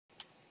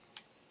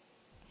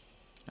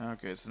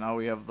Okay, so now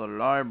we have the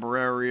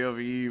Library of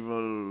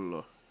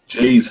Evil.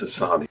 Jesus,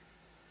 Sonny.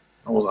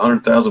 Almost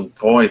 100,000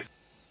 points.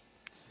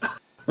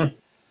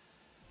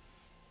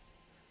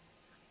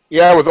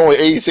 Yeah, with only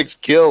 86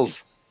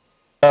 kills.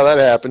 How that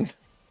happened.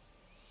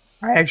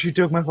 I actually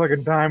took my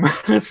fucking time.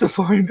 That's the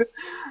point.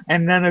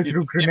 And then I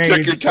threw You grenades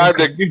took your time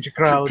into to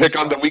crowds. pick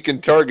on the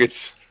weakened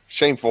targets.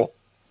 Shameful.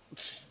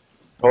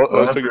 So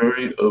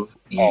Library of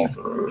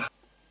Evil.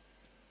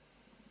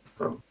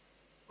 So,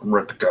 I'm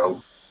ready to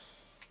go.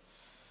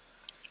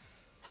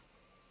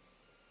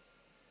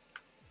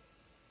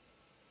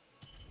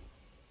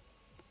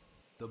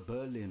 The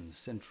Berlin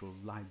Central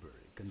Library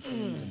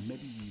contains a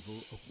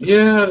medieval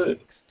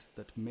text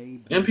that may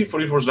be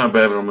MP44 is not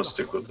bad, but I'm going to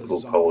stick with the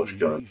little Polish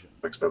gun.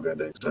 Makes no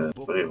goddamn sense.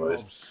 But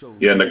anyways.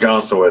 Yeah,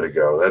 Nagan's the way to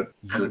go. That,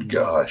 good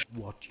gosh.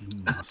 What you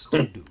must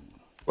do.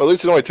 Well, at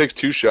least it only takes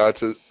 2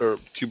 shots, or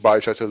 2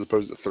 body shots as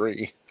opposed to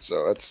 3.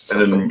 So that's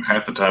something. And then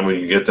half the time when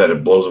you get that,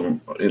 it blows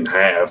them in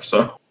half,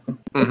 so.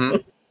 Mm-hmm.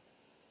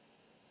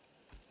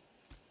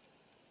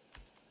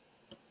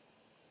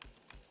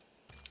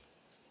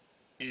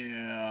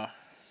 Yeah.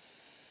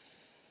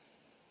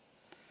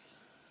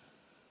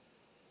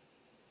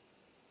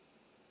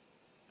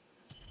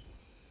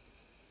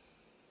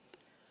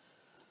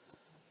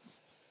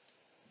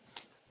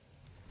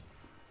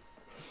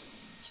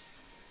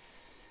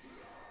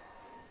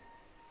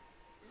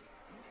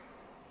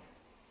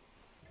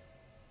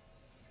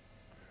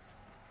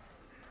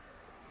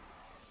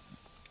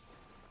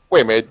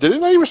 Wait a minute, did it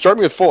not even start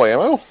me with full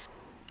ammo?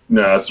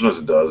 No, sometimes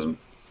it doesn't.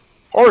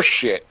 Horse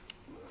shit.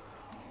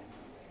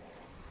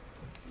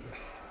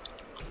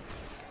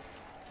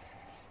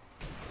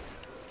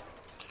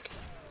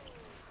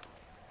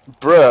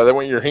 Bruh, that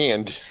went in your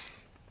hand.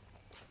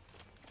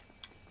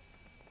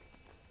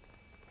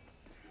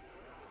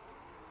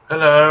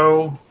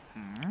 Hello.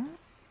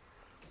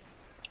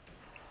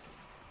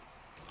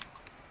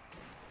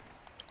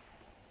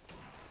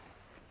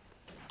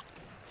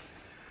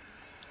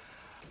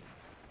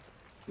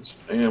 Get some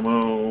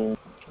ammo.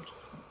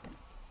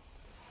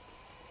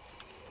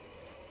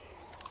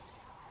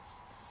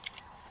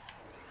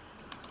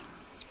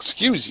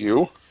 Excuse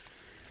you. I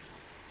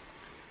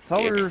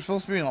thought we were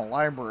supposed to be in a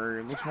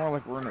library. It looks more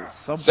like we're in a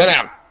subway. Sit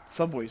down.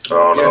 Subway Oh station.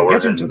 no, we're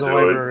Get into the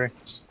library.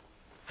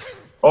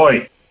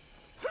 Oi!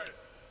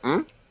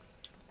 Hmm?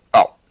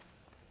 Oh.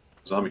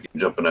 Zombie keep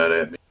jumping out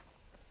at me.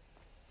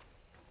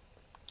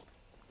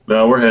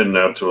 No, we're heading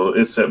out to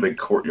it's that big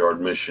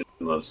courtyard mission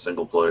in the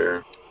single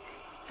player.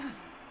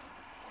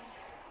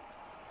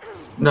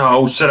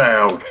 No, sit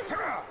down.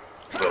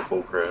 That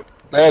bullcrap.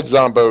 Bad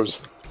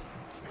zombos.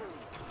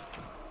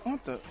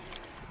 What the?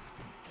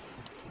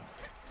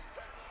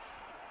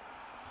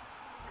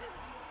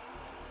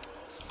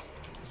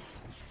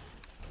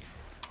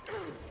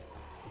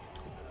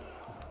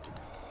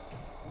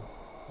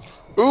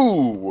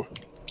 Ooh.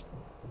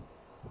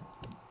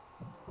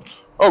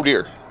 Oh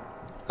dear.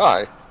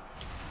 Hi.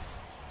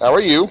 How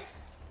are you?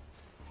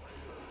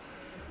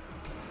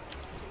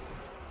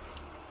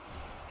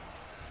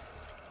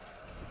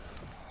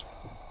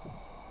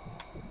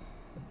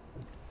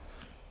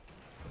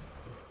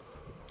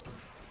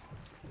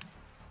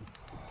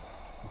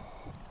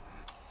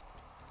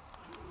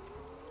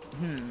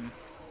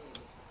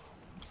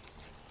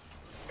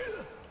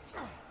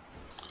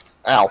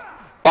 Ow.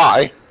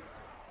 Bye.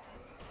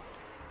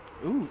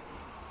 Ooh.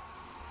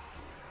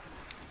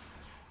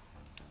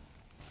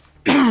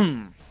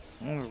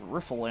 There's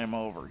riffle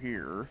ammo over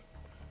here.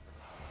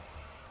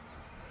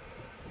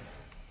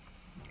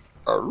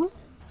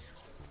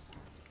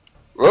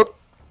 Whoop.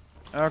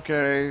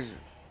 Okay.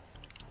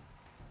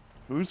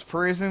 Who's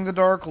praising the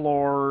Dark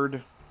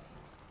Lord?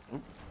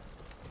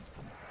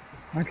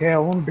 Okay, I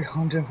won't be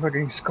hunting for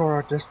the score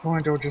at this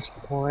point, or just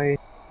play.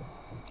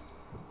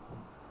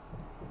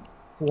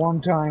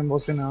 One time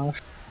was enough.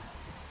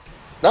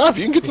 Nah, if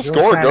you can get the Feel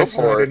score, go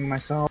satisfied for it. in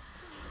myself.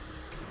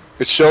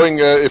 It's showing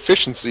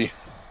efficiency.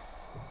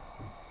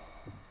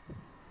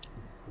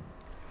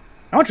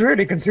 Not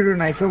really,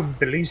 considering I killed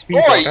the least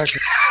people. Oi!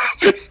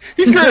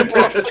 He's gonna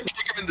probably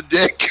kick him in the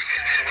dick.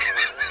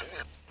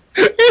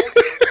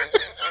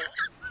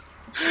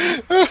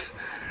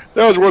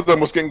 That was worth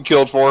almost getting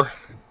killed for.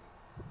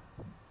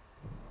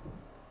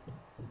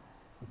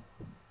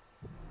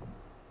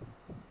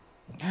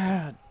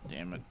 Ah,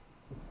 damn it.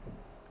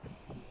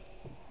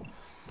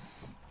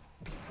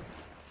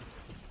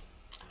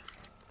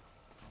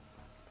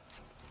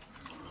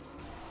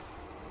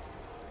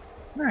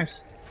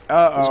 Nice.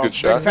 Uh-oh. That's a good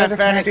shot. Big fat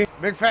fatty. Fatty.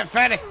 Big fat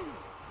fatty.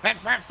 Fat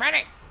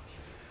fatty.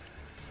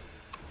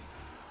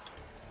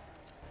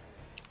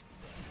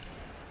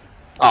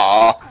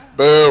 Aw,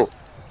 boo.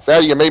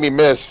 Fatty, you made me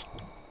miss.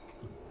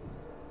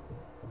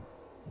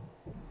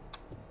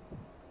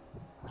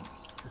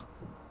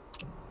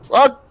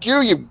 Fuck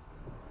you, you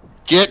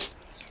git.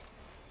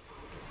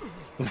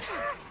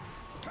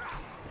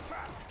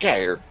 Get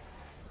here.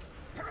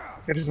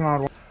 It is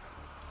not one.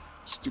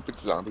 Stupid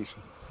zombies.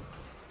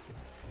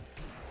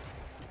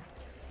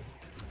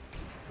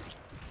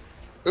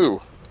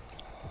 Ooh.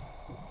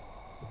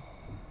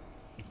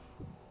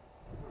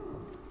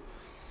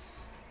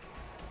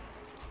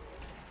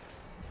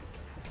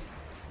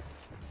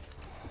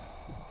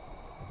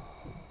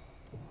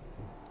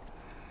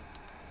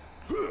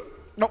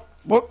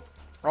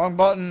 Wrong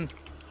button.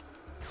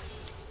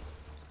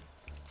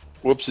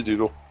 Whoopsie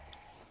doodle.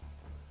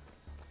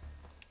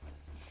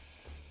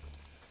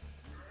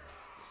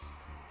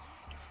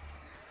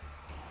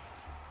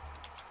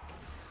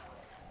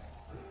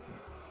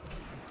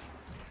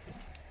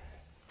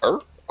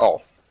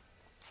 Oh.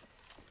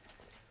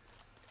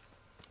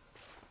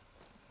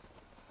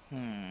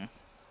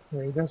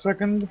 Wait a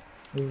second.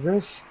 Is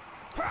this?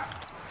 I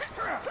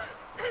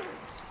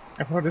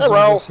thought this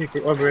Hello. was a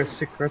secret. Obvious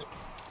secret.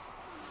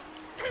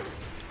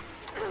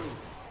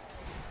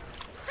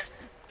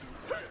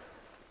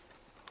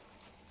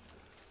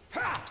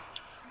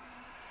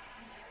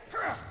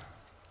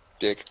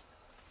 Dick.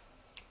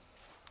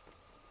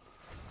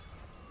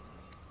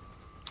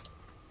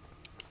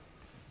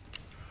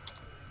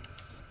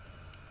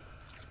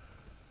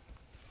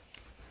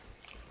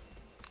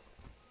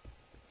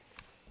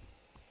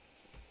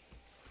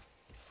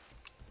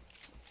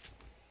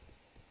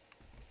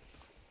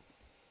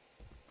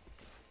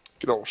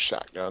 Good old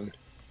shotgun.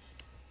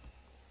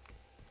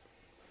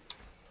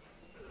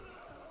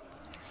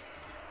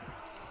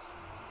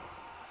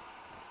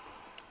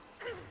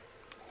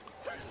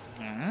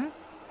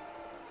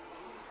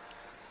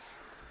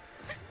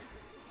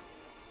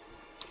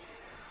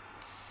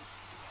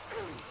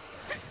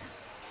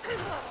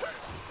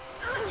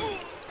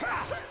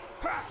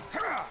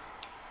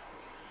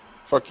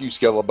 Fuck you,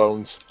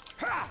 Skelebones.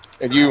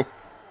 And you.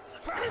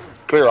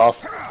 Clear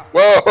off.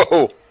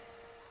 Whoa!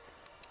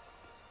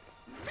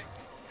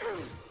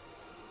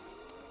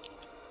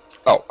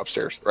 Oh,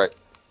 upstairs. Right.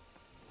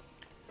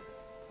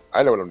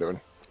 I know what I'm doing.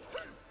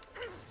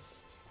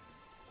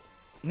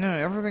 No,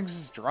 everything's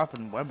just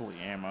dropping Webley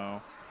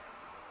ammo.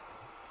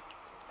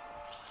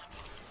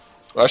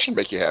 Well, that should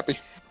make you happy.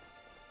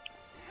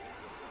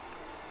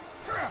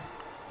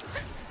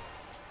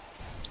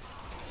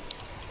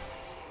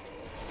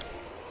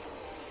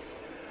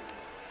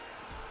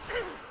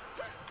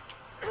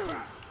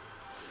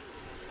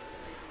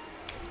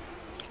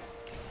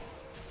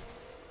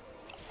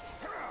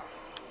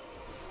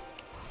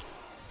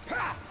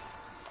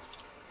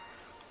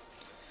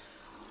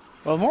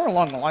 Well, more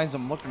along the lines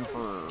I'm looking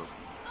for...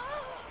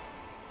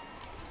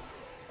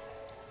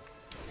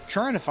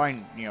 Trying to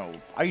find, you know,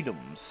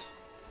 items.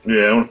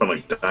 Yeah, I want to find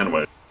like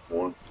dynamite.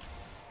 One.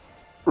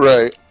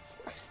 Right.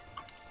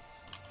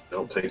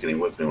 Don't take any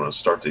with me when I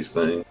start these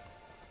things.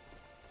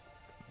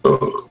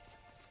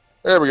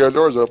 There we go.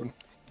 Door's open.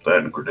 That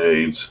and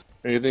grenades.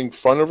 Anything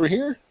fun over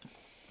here?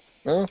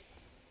 No?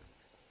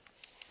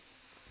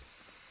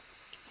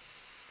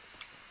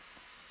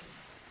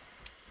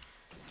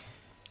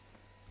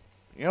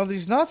 You know,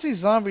 these Nazi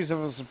zombies have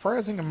a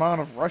surprising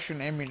amount of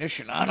Russian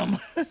ammunition on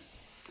them.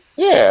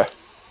 Yeah.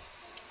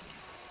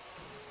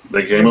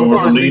 They came over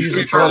from the They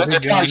east.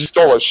 Probably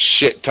stole a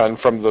shit ton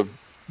from the,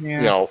 Yeah.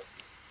 you know,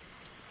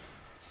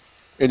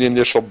 in the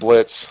initial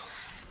blitz.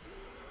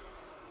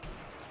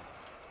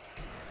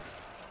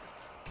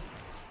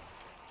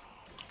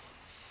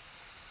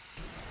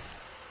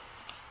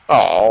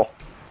 Oh.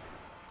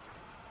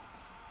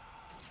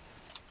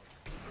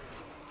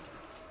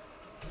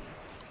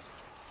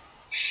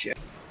 Shit.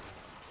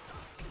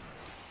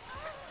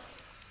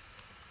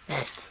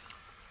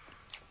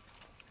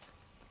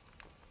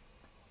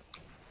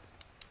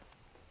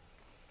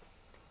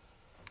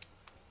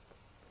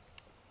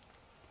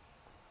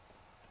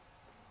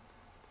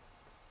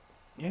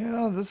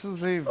 Yeah, this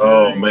is a very...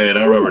 Oh man,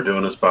 I remember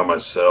doing this by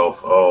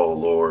myself. Oh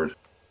lord.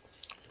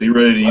 Be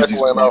ready to use these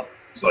Rifle ammo.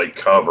 weapons like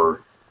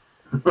cover.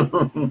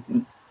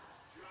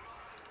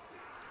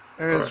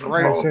 There's Alright,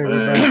 right, oh, Save it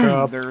man. back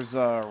up. there's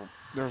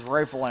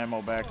rifle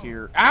ammo back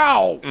here.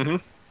 Ow! Mm-hmm.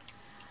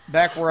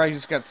 Back where I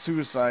just got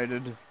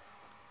suicided.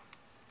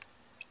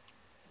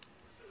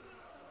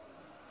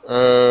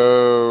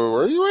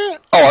 Where are you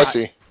at? Oh, I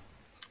see.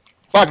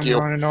 Fuck I'm you.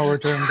 going to know where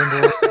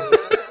to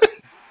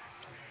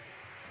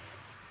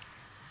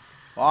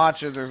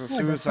Watch it, there's a Yeah, that's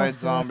suicide not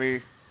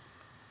zombie.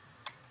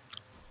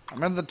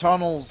 I'm in the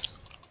tunnels.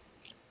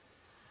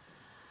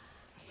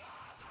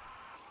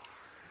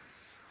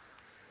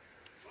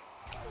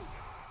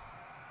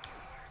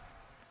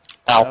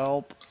 Ow.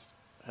 Help.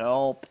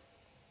 Help.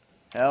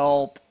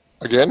 Help.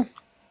 Again?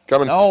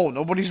 Coming. No,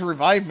 nobody's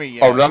revived me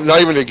yet. Oh,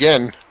 not even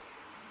again.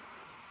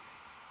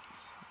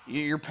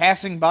 You're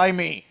passing by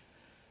me.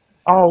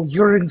 Oh,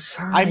 you're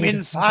inside. I'm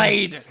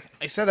inside.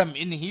 I said I'm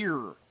in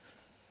here.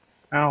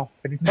 Ow.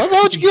 I didn't How the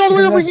hell did you get all the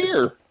way over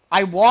here?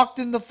 I walked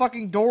in the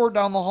fucking door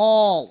down the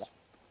hall.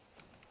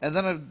 And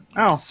then a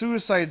Oh.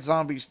 suicide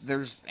zombie.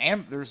 There's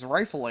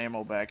rifle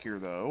ammo back here,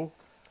 though.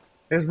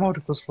 There's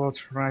multiple slots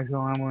for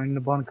rifle ammo in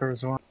the bunker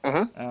as well.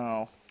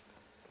 Oh.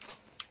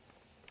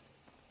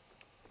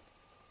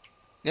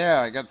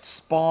 Yeah, I got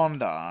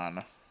spawned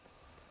on.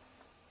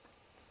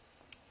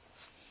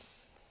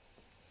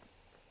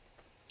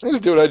 I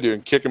just do what I do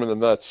and kick him in the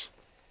nuts.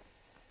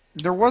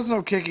 There was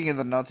no kicking in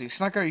the nuts. He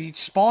snuck out. He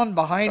spawned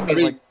behind me I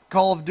mean- like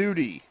Call of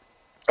Duty.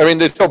 I mean,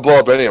 they still blow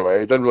up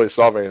anyway. It doesn't really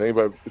solve anything,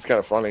 but it's kind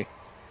of funny.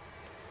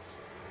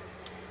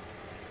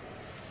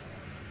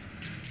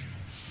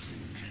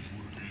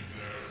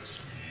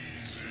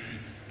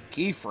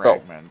 Key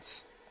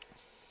fragments.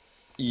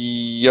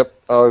 Yep,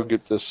 I'll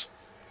get this.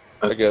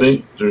 I guess.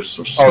 think there's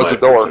some Oh, it's a snipers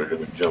door. that are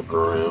going to be jumping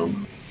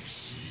around.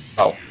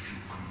 Oh.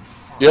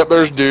 Yep,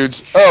 there's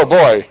dudes. Oh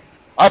boy.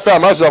 I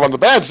found myself on the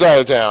bad side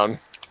of town.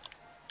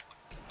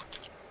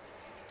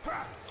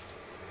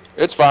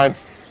 It's fine.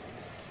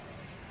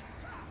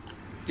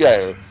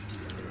 Yeah.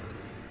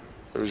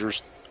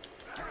 Losers.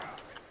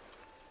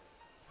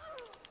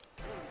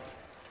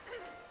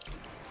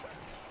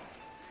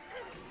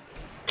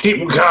 Keep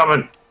them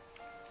coming.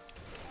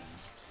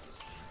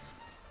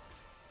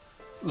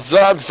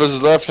 That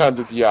was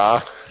left-handed,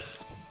 yeah.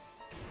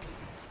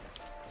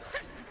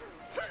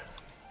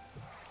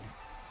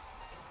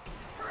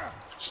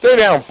 Stay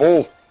down,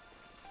 fool.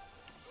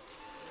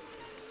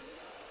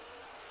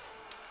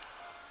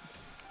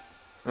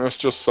 There's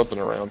just something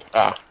around.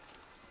 Ah.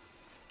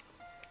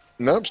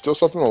 Nope, still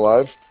something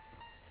alive.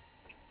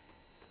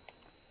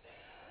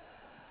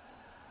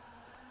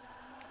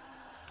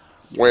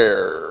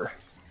 Where?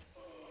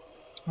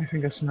 I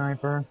think a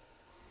sniper.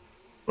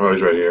 Oh,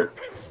 he's right here.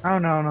 Oh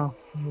no.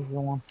 There's the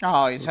one.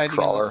 Oh, he's hiding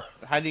Crawler. in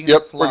the, hiding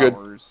Yep, in the we're good.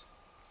 flowers.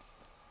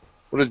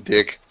 What a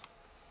dick.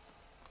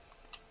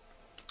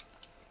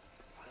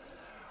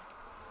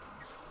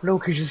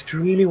 Look, he just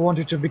really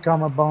wanted to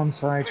become a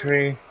bonsai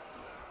tree.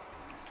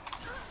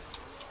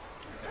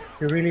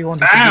 He really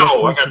wanted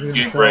Ow! I to got be a the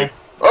piece of game himself.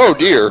 break. Oh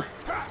dear.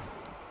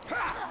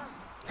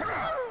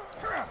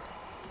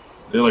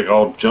 They like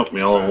all jumped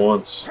me all at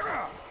once.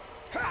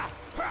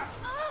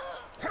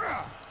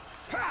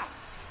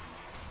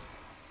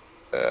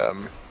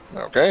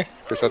 Okay.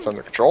 Guess that's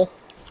under control.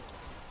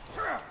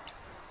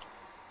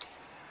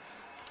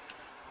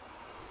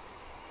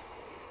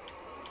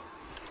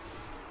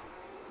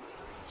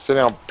 Sit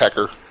down,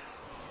 Pecker.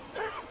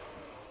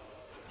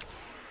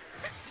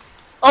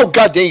 Oh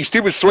god dang, you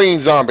stupid swinging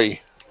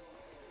zombie.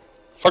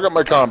 Fuck up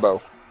my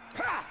combo.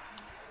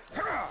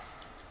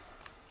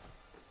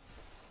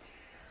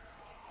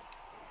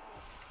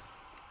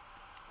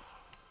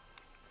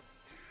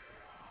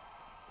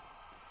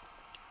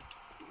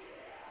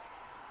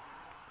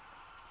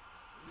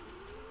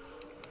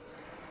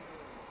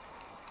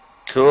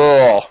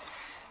 Cool.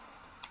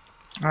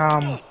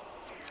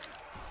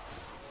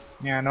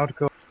 Yeah, not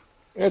cool.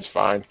 It's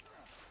fine.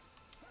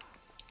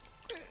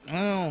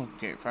 Oh,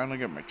 okay, finally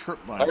got my trip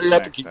I line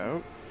got to maxed keep-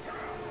 out.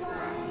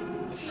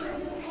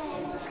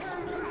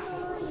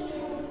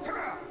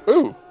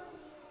 Ooh.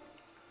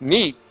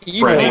 Neat.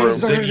 Evil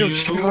Friends. room. Did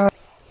you?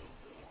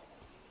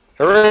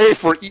 Hooray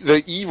for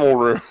the evil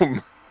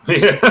room.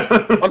 Yeah.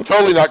 I'm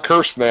totally not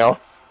cursed now.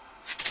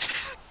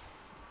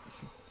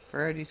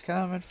 Freddy's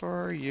coming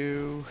for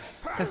you.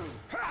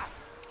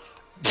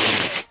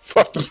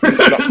 Fuck you.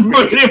 Just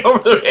moving him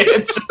over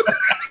the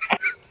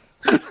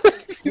edge.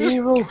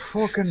 Evil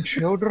fucking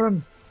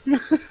children.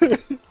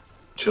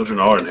 Children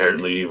are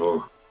inherently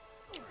evil.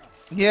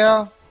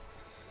 Yeah.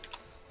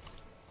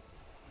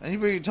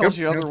 Anybody who tells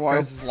you Yep,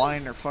 otherwise is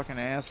lying their fucking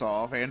ass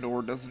off and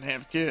or doesn't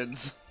have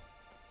kids.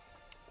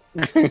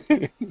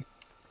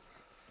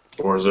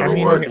 Or as ever I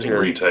mean, worked look in at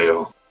her.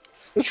 retail.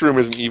 This room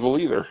isn't evil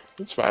either.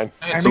 It's fine.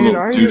 I had I some mean,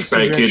 little I used to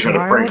douchebag be a kid trying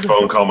to prank child.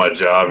 phone call my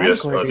job I'm the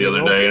other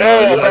evil. day. And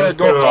Hey, I I found a put it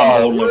gold on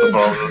bar. hold with the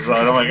phone on the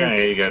side. I'm like, I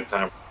ain't got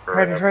time for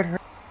Right.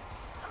 that.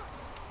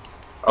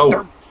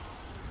 Oh,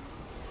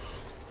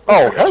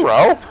 Oh,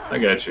 hello. I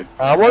got you.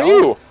 How are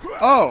you?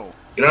 Oh!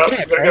 Get up,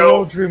 Yeah, gotta I go.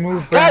 won't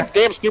remove that. God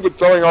damn stupid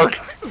throwing arc.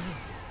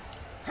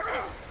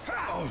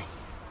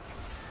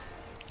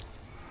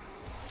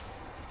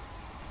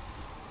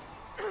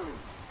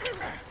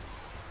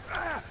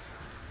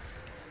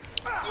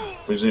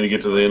 We just need to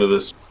get to the end of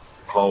this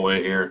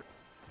hallway here.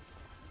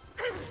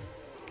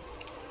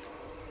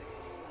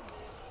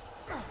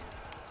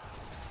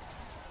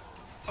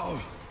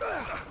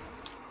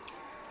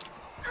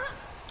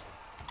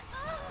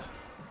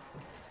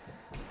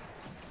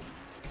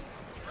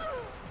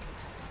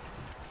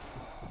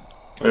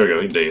 There we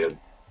go, he's dead.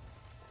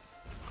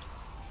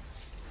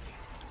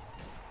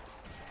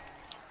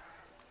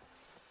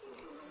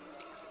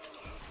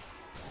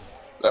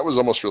 That was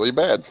almost really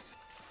bad.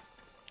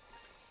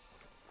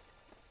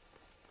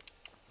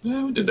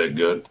 Yeah, we did that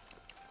good.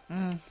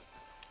 Mm.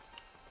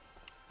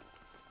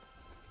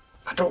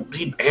 I don't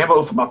need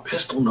ammo for my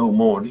pistol no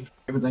more. I need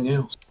everything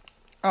else.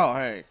 Oh,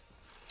 hey.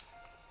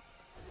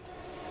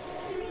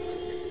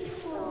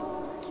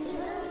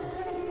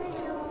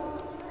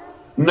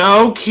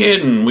 No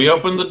kidding. We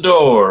opened the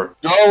door.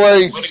 Go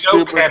away, Way to go,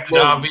 stupid Captain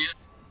little Obvious.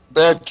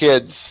 bad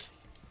kids.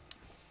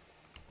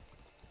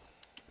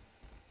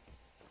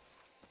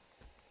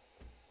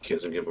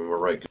 Kids will give him a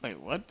right. Wait,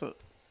 what the?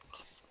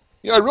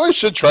 Yeah, I really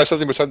should try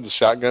something besides the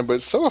shotgun, but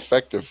it's so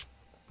effective.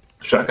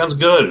 Shotgun's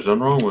good. There's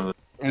nothing wrong with it.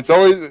 It's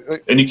always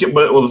And you can,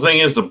 but well, the thing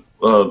is, the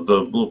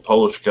little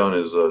Polish gun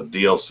is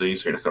DLC,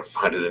 so you're not gonna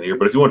find it in here.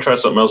 But if you want to try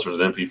something else, there's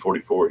an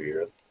MP44 here.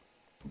 That's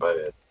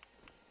bad.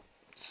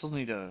 Still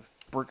need a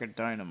brick of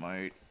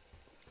dynamite.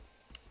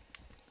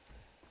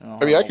 Oh,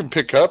 I mean, I can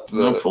pick up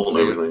the I'm full of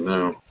everything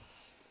now.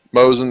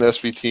 Mosin,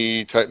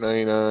 SVT, Type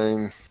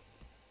 99,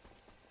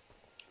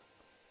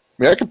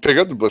 mean, I could pick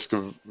up the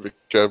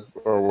Bliskovica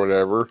or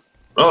whatever.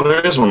 Oh,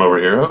 there is one over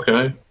here.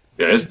 Okay.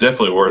 Yeah, it's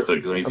definitely worth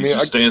it. Because if you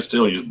just stand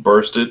still, you just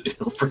burst it,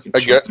 it'll freaking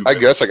shoot through. I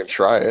guess I can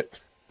try it.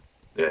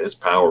 Yeah, it's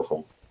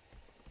powerful.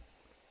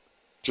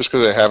 Just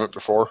because I haven't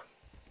before.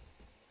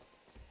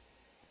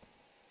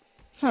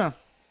 Huh.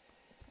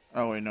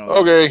 Oh, wait, no.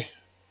 Okay.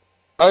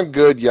 I'm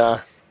good,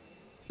 yeah.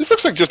 This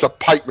looks like just a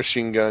pipe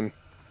machine gun.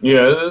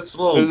 Yeah, it's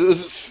a little...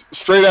 This is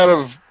straight out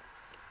of...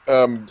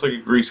 it's like a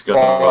grease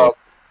gun.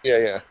 Yeah,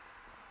 yeah.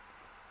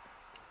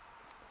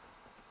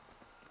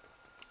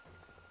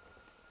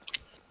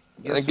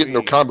 I ain't getting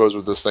no combos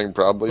with this thing,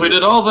 probably. We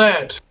did all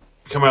that.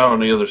 Come out on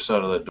the other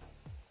side of that door.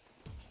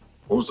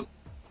 What was it?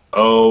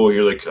 Oh,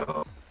 here they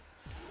come.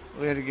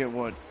 We had to get,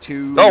 what,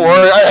 2... Don't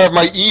worry, I have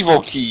my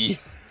evil key.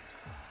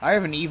 I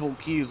have an evil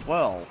key as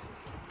well.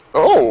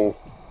 Oh.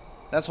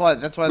 That's why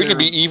we could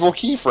be evil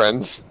key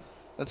friends.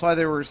 That's why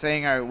they were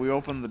saying we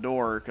opened the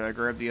door, because I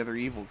grabbed the other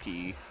evil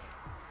key.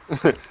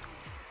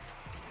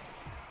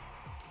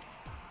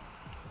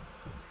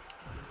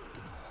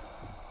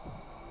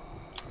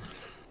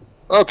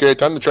 Okay,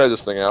 time to try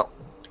this thing out.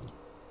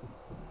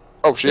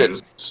 Oh shit! Yeah,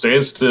 just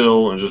stand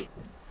still and just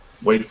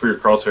wait for your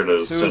crosshair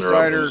to center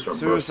up.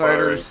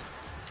 Suiciders.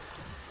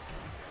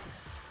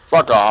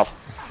 Fuck off!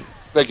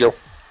 Thank you.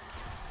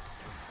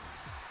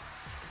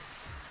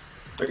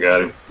 I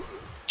got him.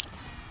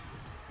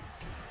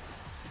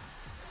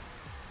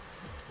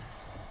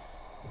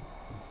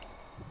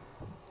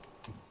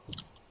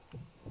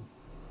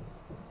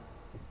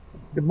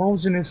 The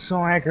motion is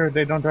so accurate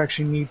they don't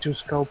actually need to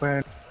scope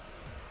it.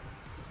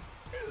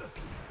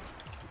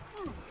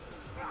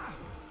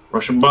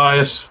 Russian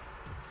bias.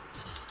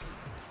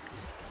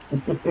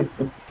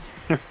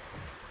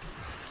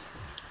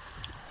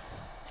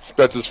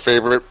 That's his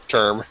favorite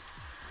term.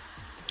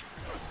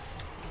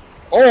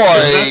 Oi!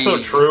 That's so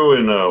true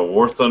in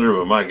War Thunder,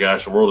 but my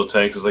gosh, World of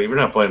Tanks is like, if you're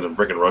not playing the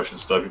freaking Russian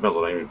stuff, you might as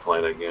well not even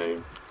play that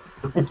game.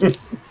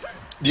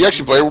 Do you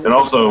actually play? And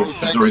also,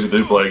 the reason to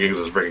do play games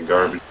is freaking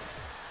garbage.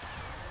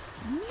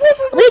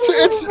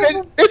 I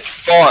mean, it's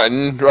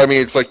fun. I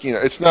mean, it's like,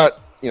 it's not,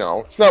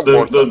 it's not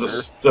War Thunder.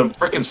 The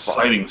freaking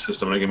sighting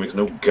system in that game makes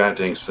no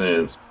goddamn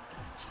sense.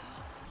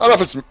 I don't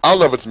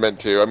know if it's meant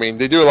to. I mean,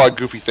 they do a lot of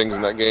goofy things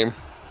in that game.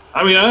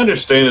 I mean, I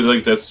understand it,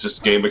 like, that's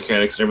just game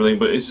mechanics and everything,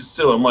 but it's just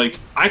still, I'm like,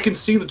 I can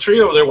see the tree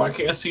over there, why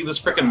can't I see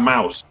this freaking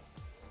mouse?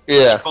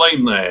 Yeah.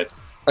 Explain that.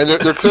 And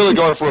they're clearly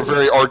going for a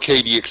very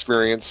arcadey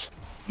experience.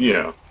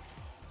 Yeah.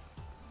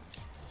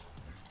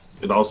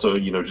 And also,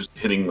 just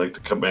hitting, like, the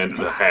command of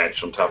the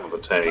hatch on top of a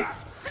tank.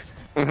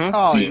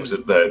 Mm-hmm. Seems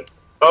that,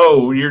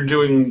 oh, you're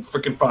doing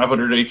freaking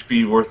 500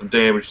 HP worth of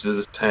damage to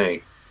this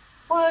tank.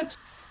 What?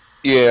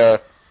 Yeah.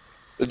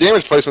 The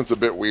damage placement's a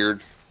bit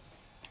weird.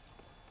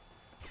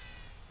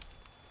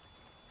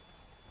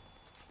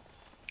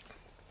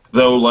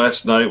 Though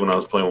last night when I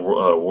was playing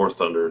War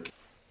Thunder,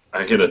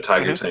 I hit a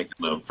Tiger tank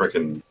in a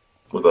freaking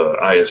with a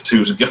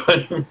IS-2's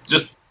gun.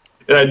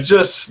 And I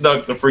just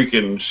snuck the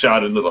freaking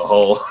shot into the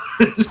hull.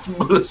 Just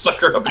blew the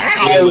sucker up.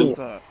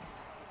 Ow!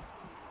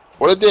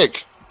 What a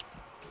dick!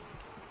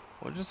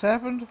 What just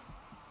happened?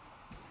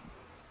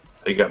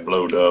 He got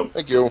blowed up.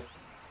 Thank you.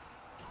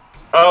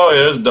 Oh yeah,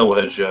 there's a double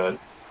headshot.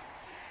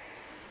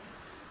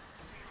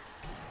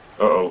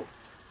 Uh-oh.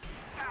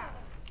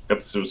 Got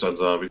the suicide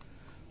zombie.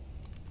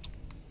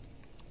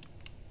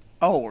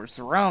 Oh, we're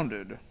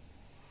surrounded.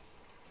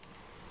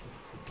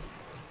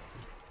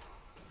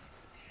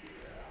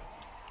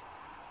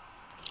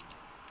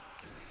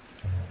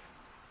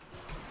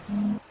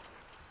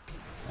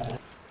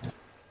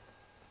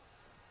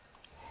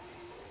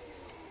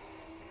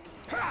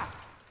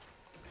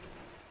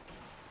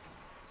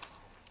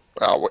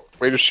 Wow,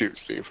 way to shoot,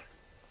 Steve.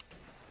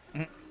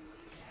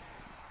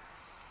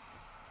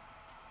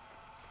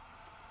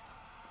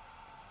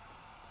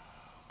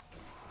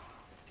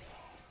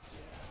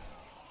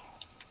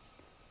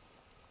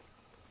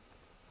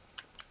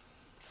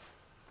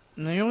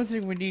 And the only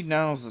thing we need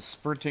now is a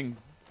sprinting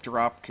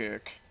drop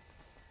kick.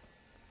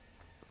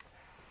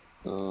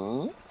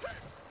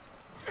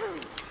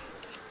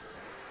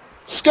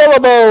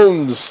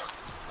 Skelebones!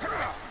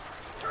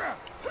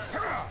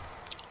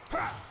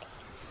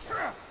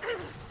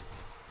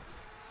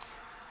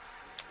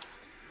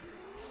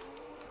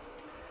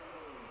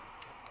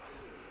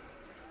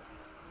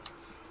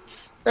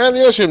 And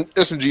the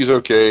SMG is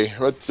okay.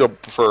 I'd still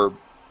prefer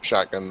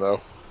shotgun, though.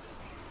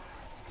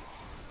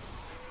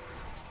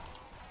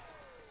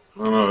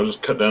 I don't know, I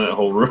just cut down that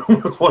whole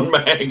room with one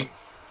mag.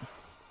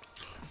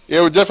 Yeah,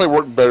 it would definitely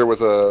work better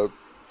with your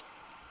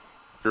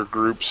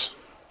groups.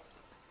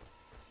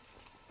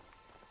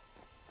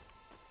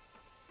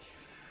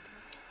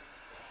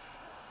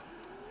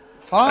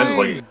 Fine. I just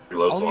like it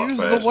reloads a lot I'll use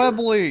faster. the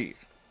Webley.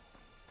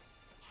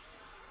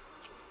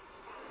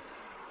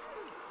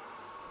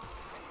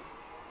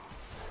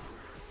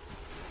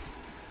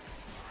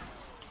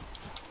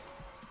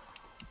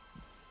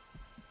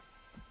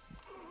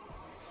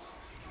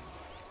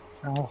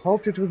 I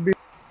hoped it would be.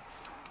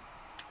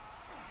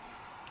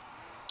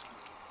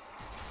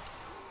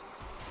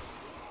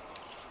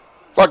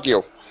 Fuck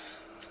you.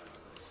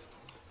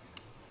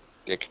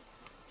 Dick.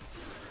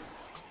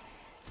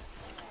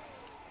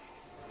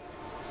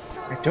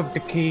 I took the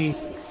key.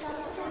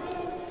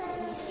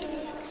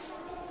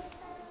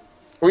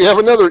 We have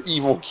another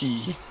evil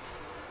key.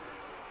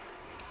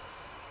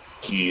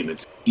 Key and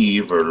it's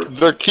evil.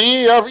 The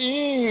key of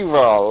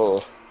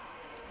evil.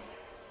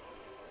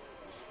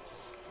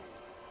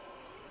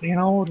 You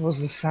know what was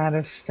the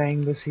saddest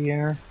thing this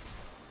year?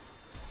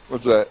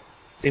 What's that?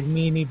 The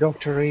mini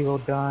Dr. Evil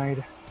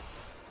died.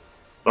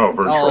 Oh,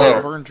 Vern Oh,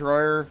 Troyer. Vern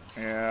Troyer?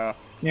 Yeah.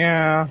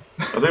 Yeah.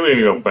 I think we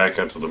can go back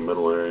into the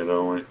middle area,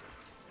 don't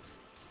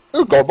we?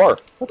 Ooh, gold bar.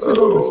 What's with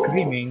all the Oh.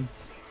 screaming?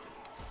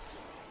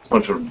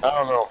 Bunch of I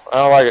don't know. I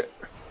don't like it.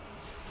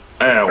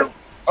 ow.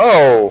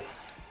 Oh.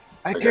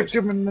 I got kicked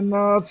him in the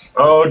nuts.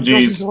 Oh He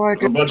jeez. doesn't like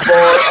There's a it. bunch more.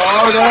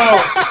 Oh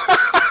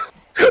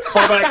no!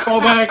 Fall back, fall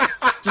back!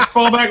 Just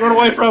fall back, run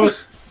away from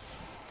us.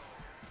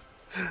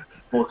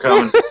 More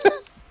coming.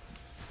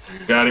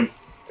 Got him.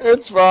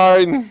 It's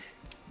fine.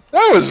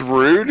 That was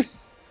rude.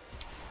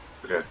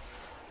 Okay.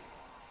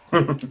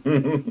 Let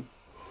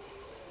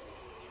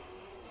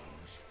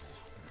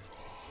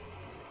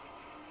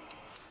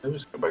me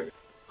just go back to the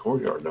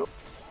courtyard now.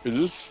 Is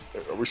this?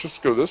 Are we supposed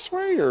to go this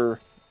way or?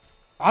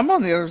 I'm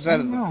on the other side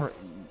of the... No.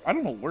 I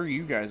don't know where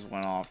you guys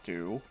went off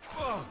to.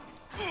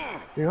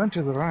 They went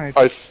to the right.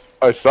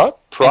 I thought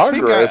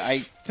progress. I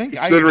think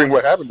considering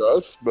what happened to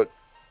us, but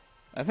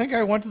I think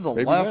I went to the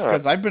Maybe left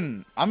not.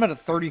 because I'm at a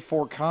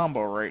 34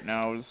 combo right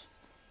now.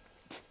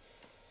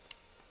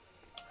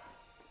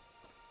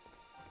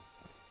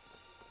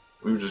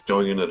 We were just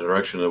going in the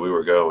direction that we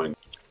were going.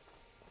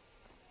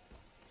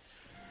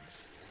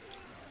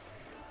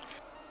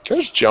 can I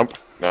just jump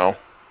now?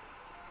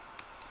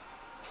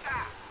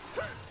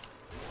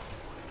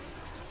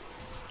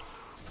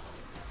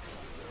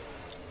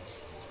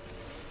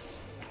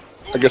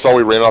 I guess all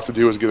we ran off to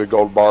do was get a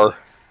gold bar.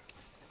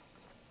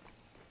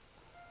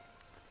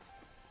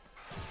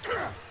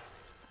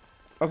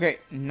 Okay,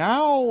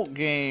 now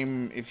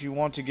game, if you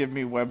want to give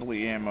me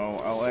Webley ammo,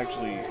 I'll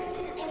actually...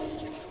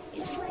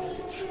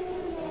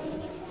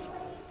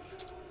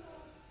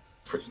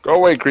 Freaking Go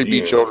away, creepy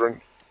Yeah.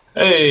 children.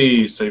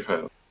 Hey, safe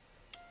house.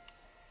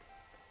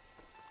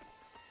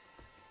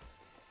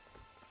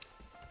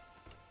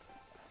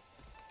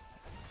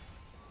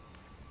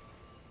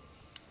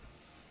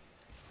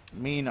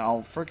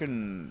 I'll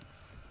frickin'...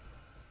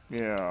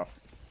 Yeah.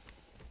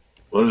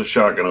 Well, there's a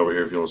shotgun over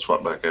here if you want to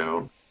swap back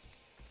out.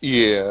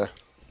 Yeah.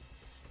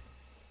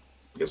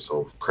 Get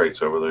some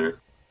crates over there.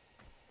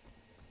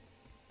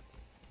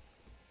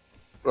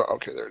 Oh,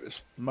 okay, there it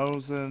is.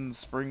 Mosin,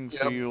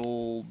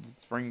 Springfield,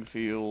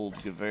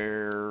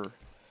 Gevair.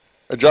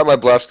 I dropped my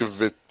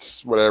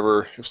Blaskovitz,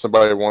 whatever, if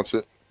somebody wants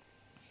it.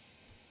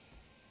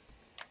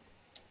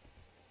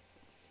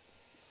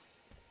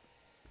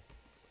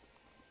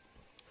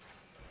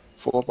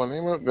 Full up on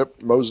ammo? Yep,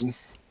 Mosin.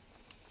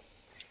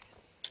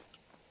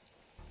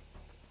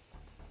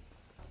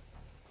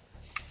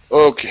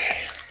 Okay.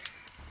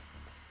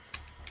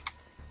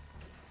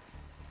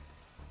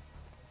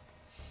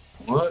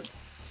 What?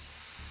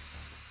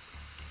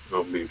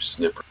 Go be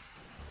snipper.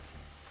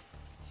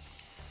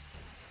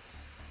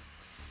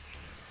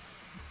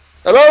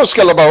 Hello,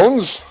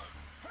 Skellebones!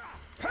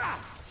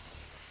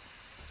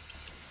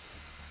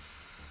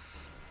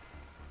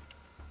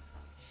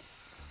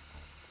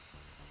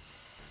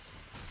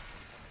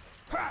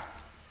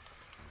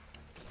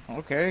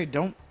 Okay,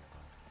 don't...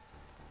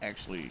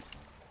 Actually...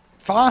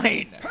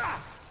 Fine!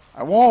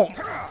 I won't!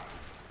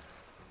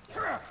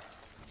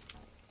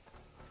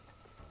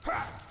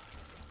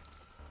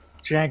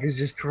 Jack is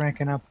just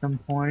racking up them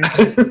points.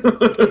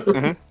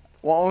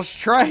 Well, I was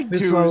trying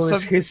This to... level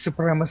is his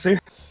supremacy.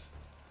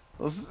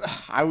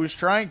 I was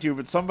trying to,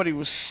 but somebody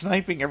was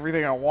sniping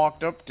everything I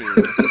walked up to.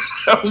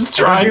 I was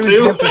trying He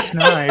would to. have to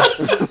snipe.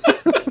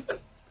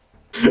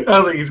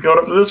 I think he's going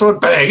up to this one.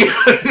 Bang!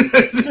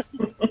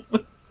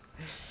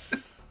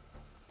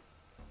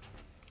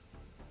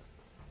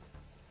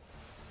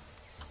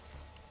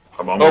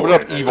 I'm on my Open way.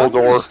 up evil I'm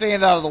gonna door.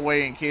 stand out of the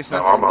way in case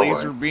that's No, I'm a on my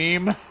laser way.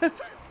 beam.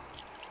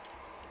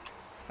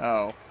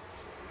 Oh.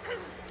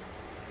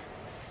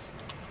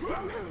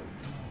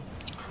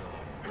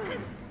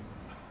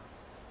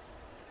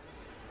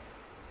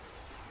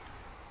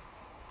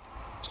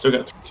 Still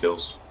got 3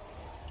 kills.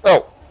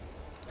 Oh,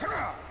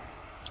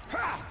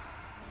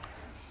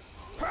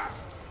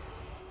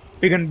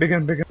 Big un, big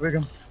un, big un, big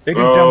un. Big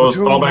un, Oh, number let's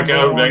two, fall back number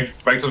out. one.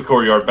 Back to the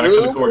courtyard. Back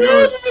to the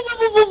courtyard.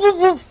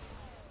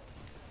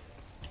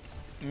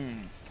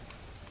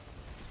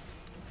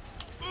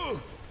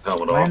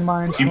 Helmet off.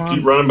 Landmines, Keep come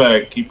on. running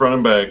back. Keep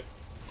running back.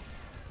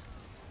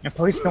 Yeah,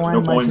 place the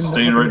No landmines point in in the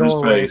staying right in his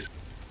doorway. face.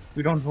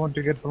 We don't want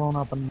to get blown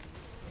up and...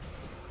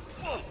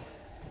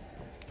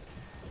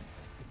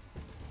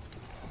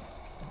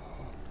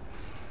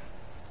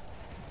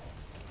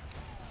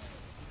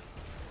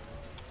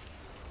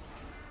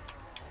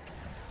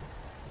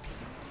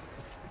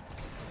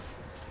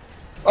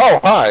 oh,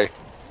 hi.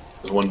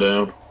 There's one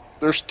down.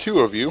 There's 2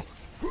 of you.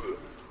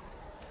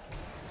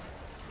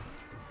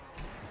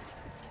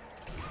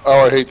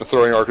 Oh, I hate the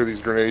throwing arc of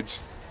these grenades.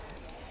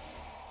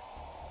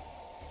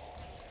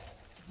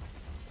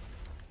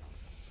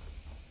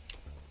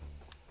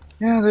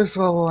 Yeah, this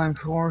level I'm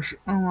forced.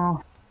 Oh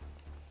well.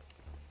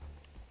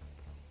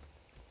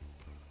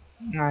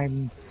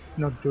 I'm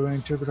not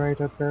doing too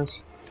great at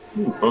this.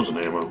 Ooh, frozen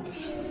ammo.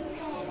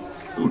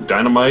 Ooh,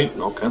 dynamite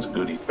and all kinds of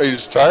goodies. Are you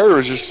just tired, or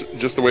is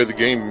just the way the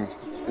game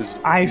is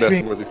I messing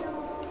think with you?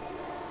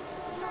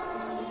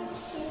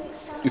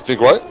 You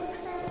think what?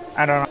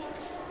 I don't know.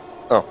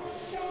 Oh,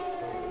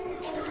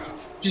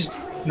 Just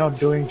not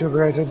doing too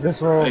great at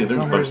this level Hey, for there's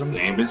a some bunch of reason.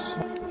 zombies.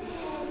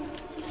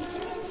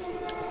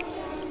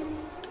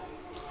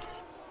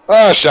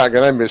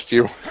 shotgun! I missed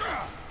you.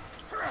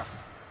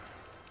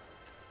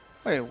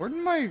 Wait, where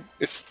did my...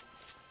 It's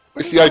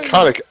Where it's did the my...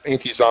 iconic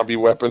anti-zombie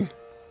weapon. I'm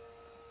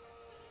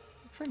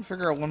trying to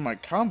figure out when my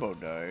combo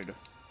died.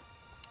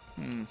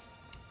 Hmm.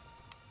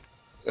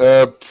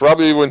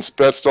 Probably when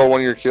Spet stole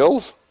one of your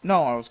kills.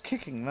 No, I was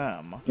kicking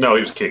them. No,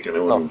 he was kicking it.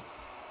 Oh.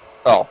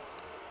 Oh.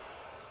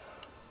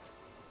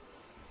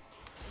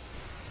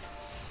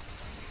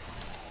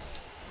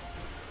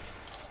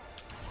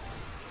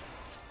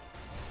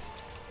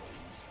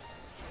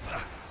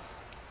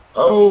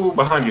 Oh,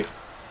 behind you.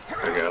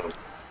 I got him.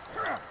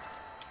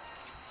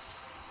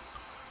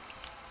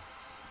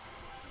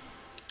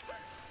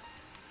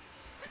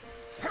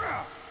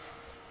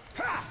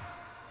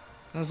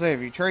 I was gonna say,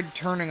 have you tried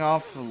turning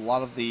off a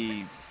lot of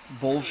the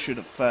bullshit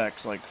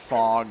effects like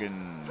fog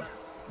and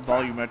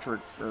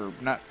volumetric, or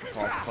not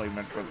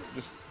volumetric, but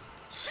just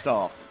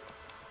stuff?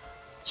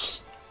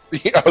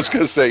 Yeah, I was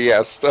gonna say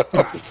yes. Stuff.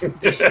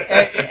 Just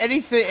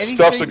anything.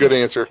 Stuff's a good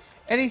answer.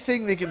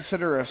 Anything they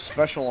consider a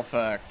special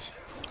effect.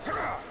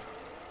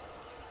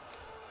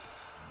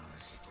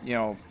 You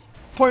know,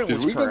 pointless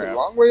Did we go the crap.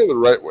 wrong way or the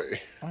right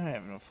way? I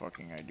have no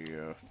fucking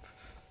idea.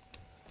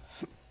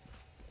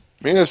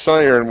 Me and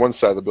Sonny are on one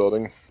side of the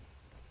building.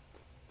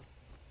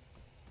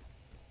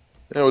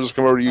 Yeah, we'll just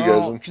come over to you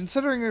guys. Oh, Then.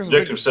 considering there's a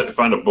Objective big set to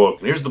find a book.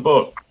 And here's the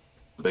book.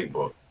 The big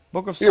book.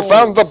 book of You souls.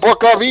 found the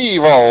Book of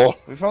Evil!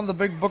 We found the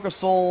big book of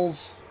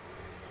souls.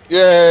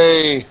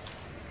 Yay!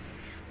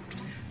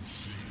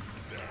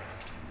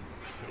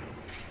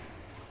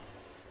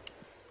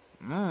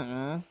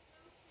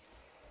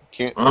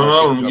 Can't. I don't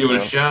know. I'm can't gonna give it a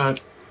jump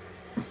shot.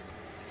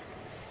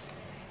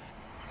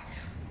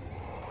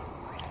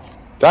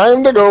 down.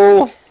 Time to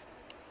go.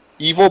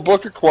 Evil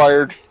book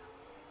acquired.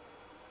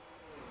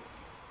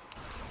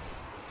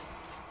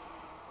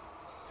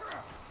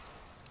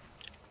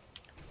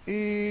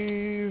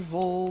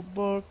 Evil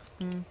book.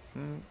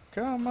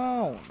 Come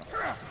on.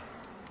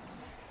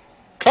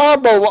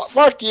 Combo.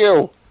 Fuck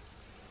you.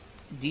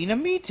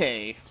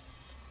 Dynamite.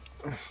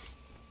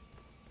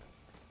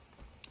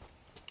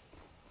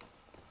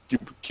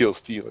 Stupid kill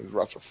stealing.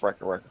 Roster Frank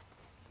record.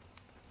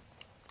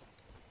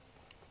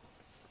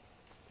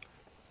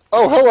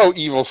 Oh, hello,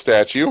 evil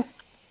statue.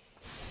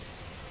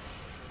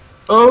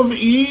 Of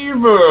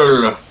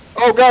evil.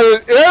 Oh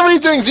god,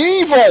 everything's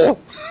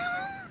evil.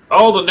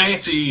 All the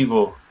Nancy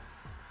evil.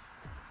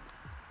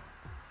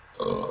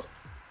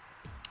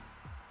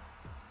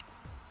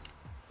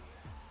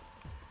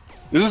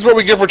 This is what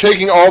we get for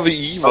taking all the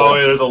evil. Oh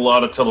yeah, there's a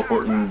lot of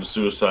teleporting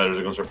suiciders that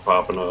are gonna start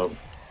popping up.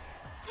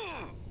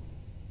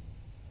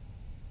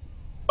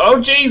 Oh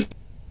jeez!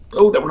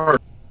 Oh, that one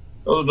hurt.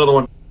 Oh, there's another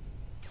one.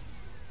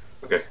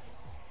 Okay.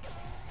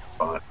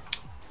 Fine.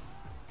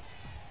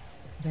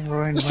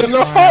 Just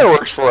enough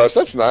fireworks for us.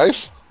 That's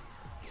nice.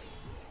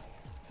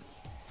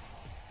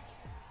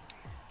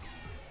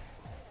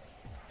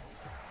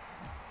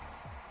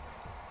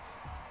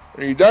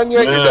 Are you done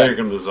yet? You're Yeah, done. here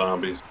come the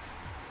zombies.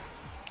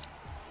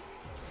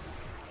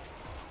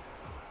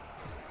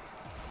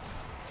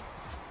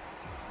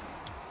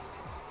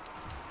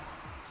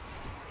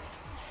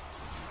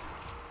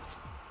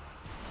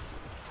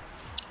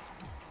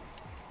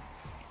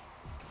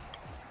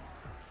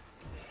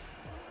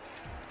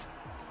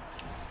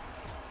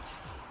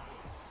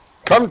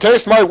 Come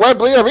taste my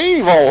Webley of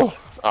evil.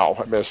 Oh,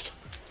 I missed.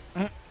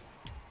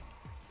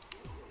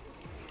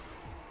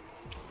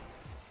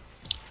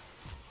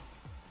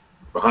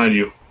 Behind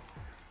you.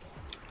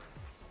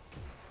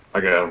 I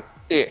got him.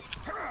 Yeah.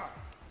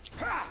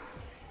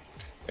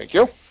 Thank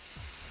you.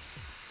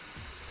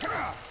 Okay,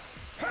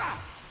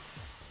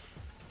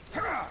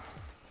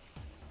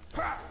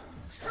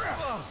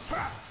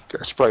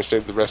 I should probably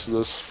save the rest of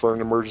this for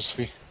an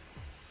emergency.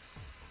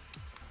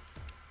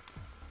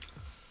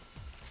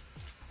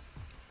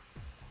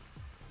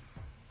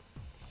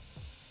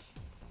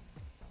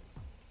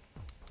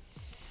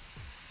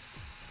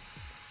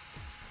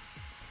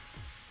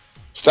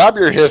 Stop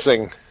your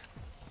hissing.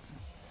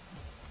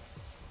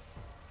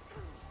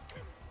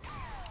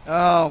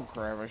 Oh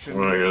crap! I Oh,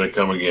 shouldn't. here they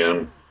come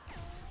again.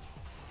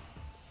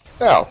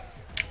 Now,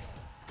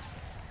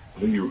 I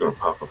knew you were gonna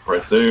pop up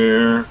right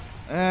there.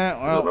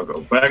 Well. Then I'll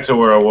go back to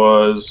where I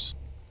was.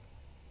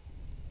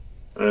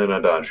 And I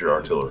dodged your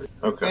artillery.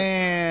 Okay.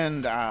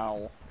 And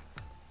ow.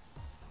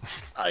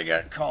 I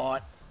got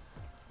caught.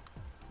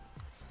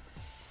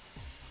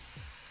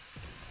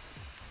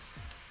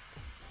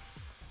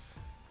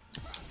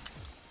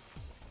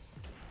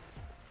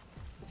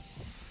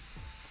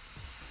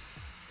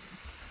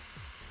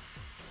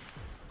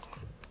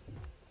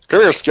 Come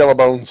here,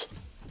 Skellebones.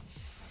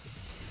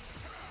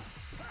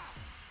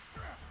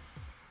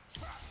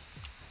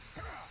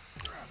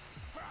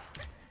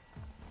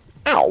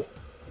 Ow.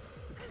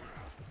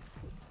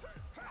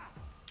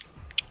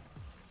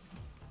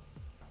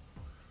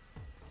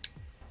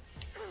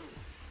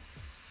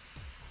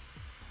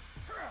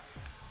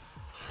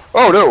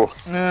 Oh no!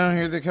 Now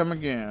here they come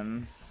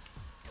again.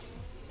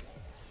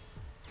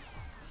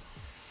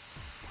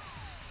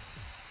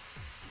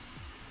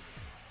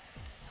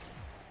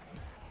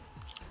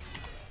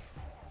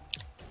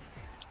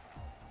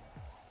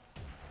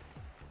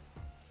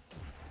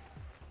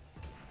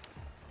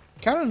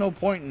 Kind of no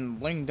point in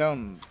laying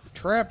down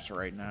traps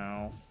right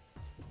now.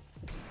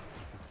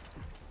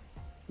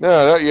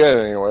 No, not yet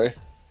anyway.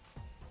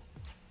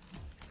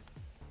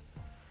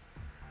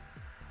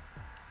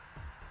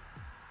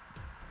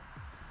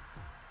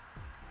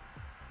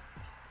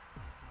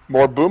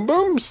 More boom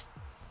booms?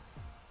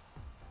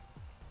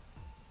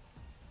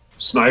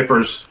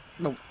 Snipers.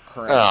 No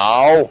crap.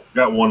 Ow.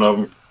 Got one of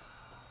them.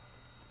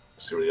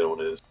 Let's see what the other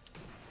one is.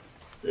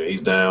 Yeah,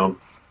 he's down.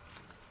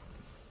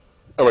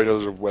 Oh wait,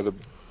 those are weather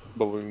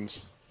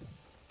balloons.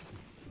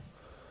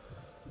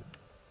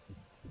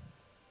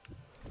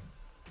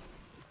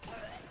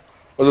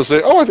 I'll just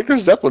say, oh, I think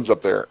there's Zeppelins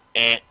up there.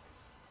 Eh.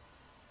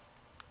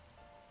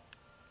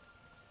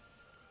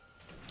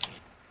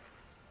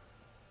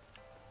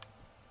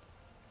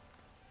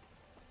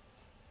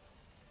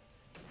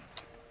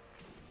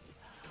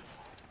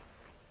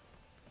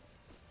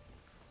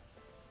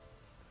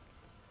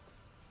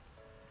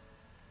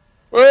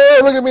 Oh,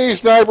 look at me,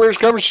 snipers!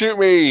 Come shoot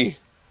me!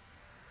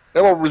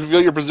 That won't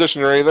reveal your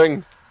position or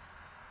anything.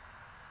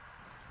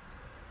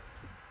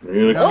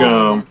 Here they No.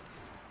 come.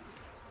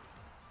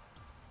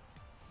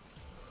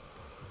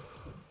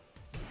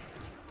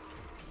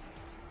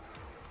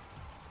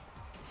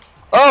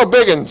 Oh,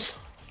 biggins!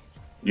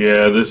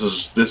 Yeah, this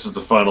is the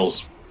final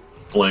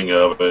fling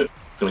of it.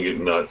 It's gonna get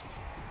nuts.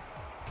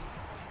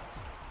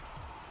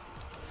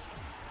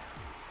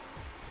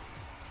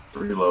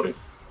 Reloading.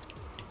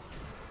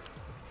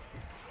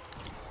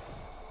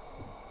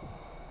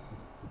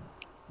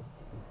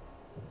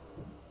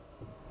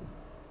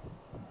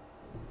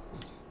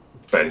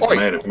 Fatty's Oi.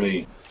 mad at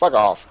me. Fuck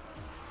off.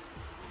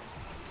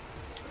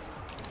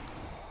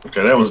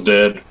 Okay, that one's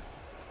dead.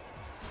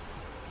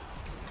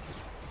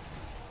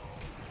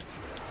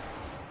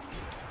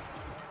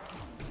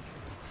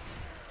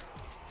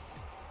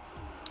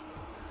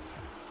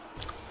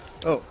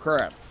 Oh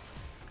crap.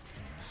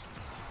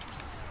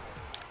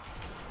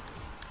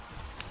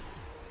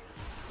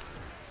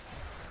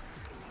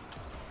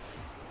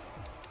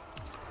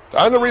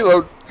 Time to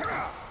reload.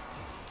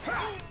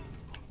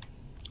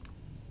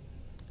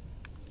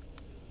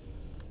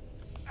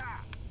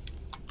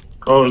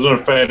 Oh, there's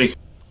another fatty.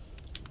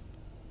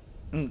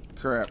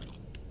 Crap.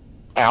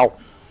 Ow.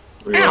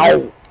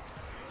 Reloading.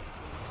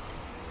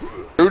 Ow!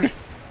 Dude.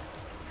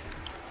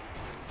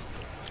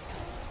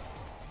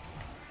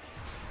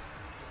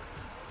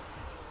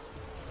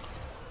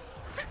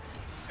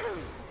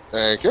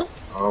 Thank you.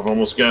 I've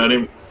almost got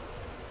him.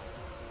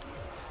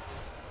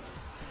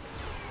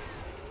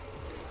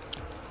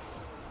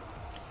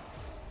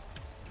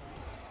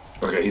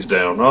 Okay, he's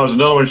down. Oh, there's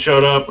another one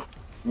showed up.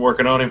 I'm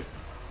working on him.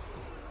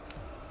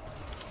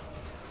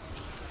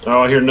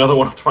 Oh, I hear another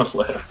one to my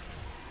left.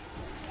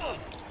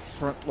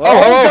 Front.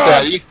 Oh, hello,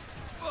 God. fatty.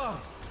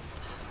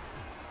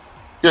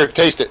 Here,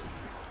 taste it.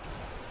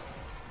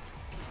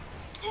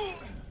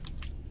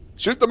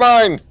 Shoot the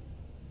mine.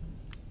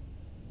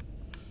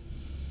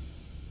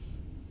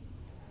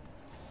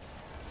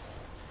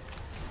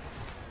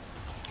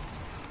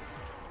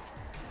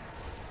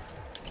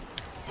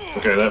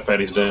 Okay, that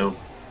fatty's down.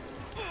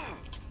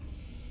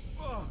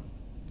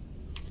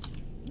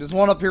 There's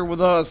one up here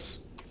with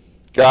us.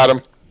 Got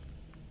him.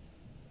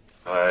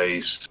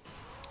 Nice.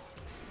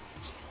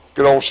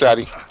 Good old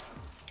Shaddy.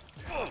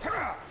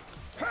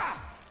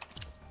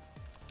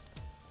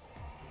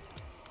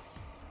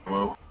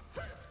 Well,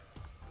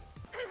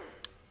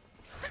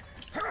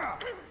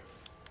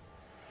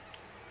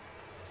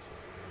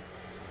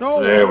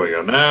 No. there we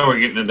go. Now we're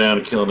getting it down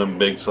to killing them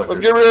big suckers. Let's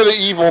get rid of the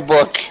evil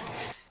book.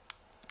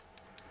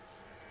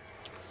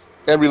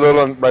 And reload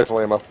on rifle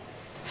ammo.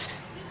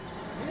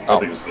 I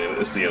think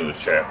it's the end of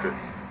the chapter.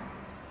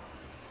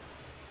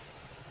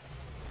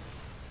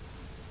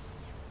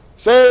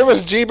 Save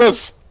us,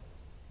 Jeebus!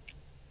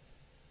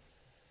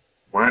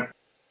 What?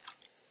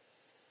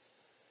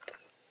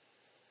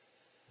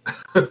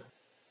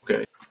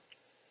 Okay.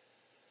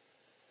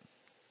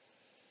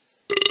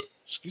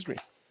 Excuse me.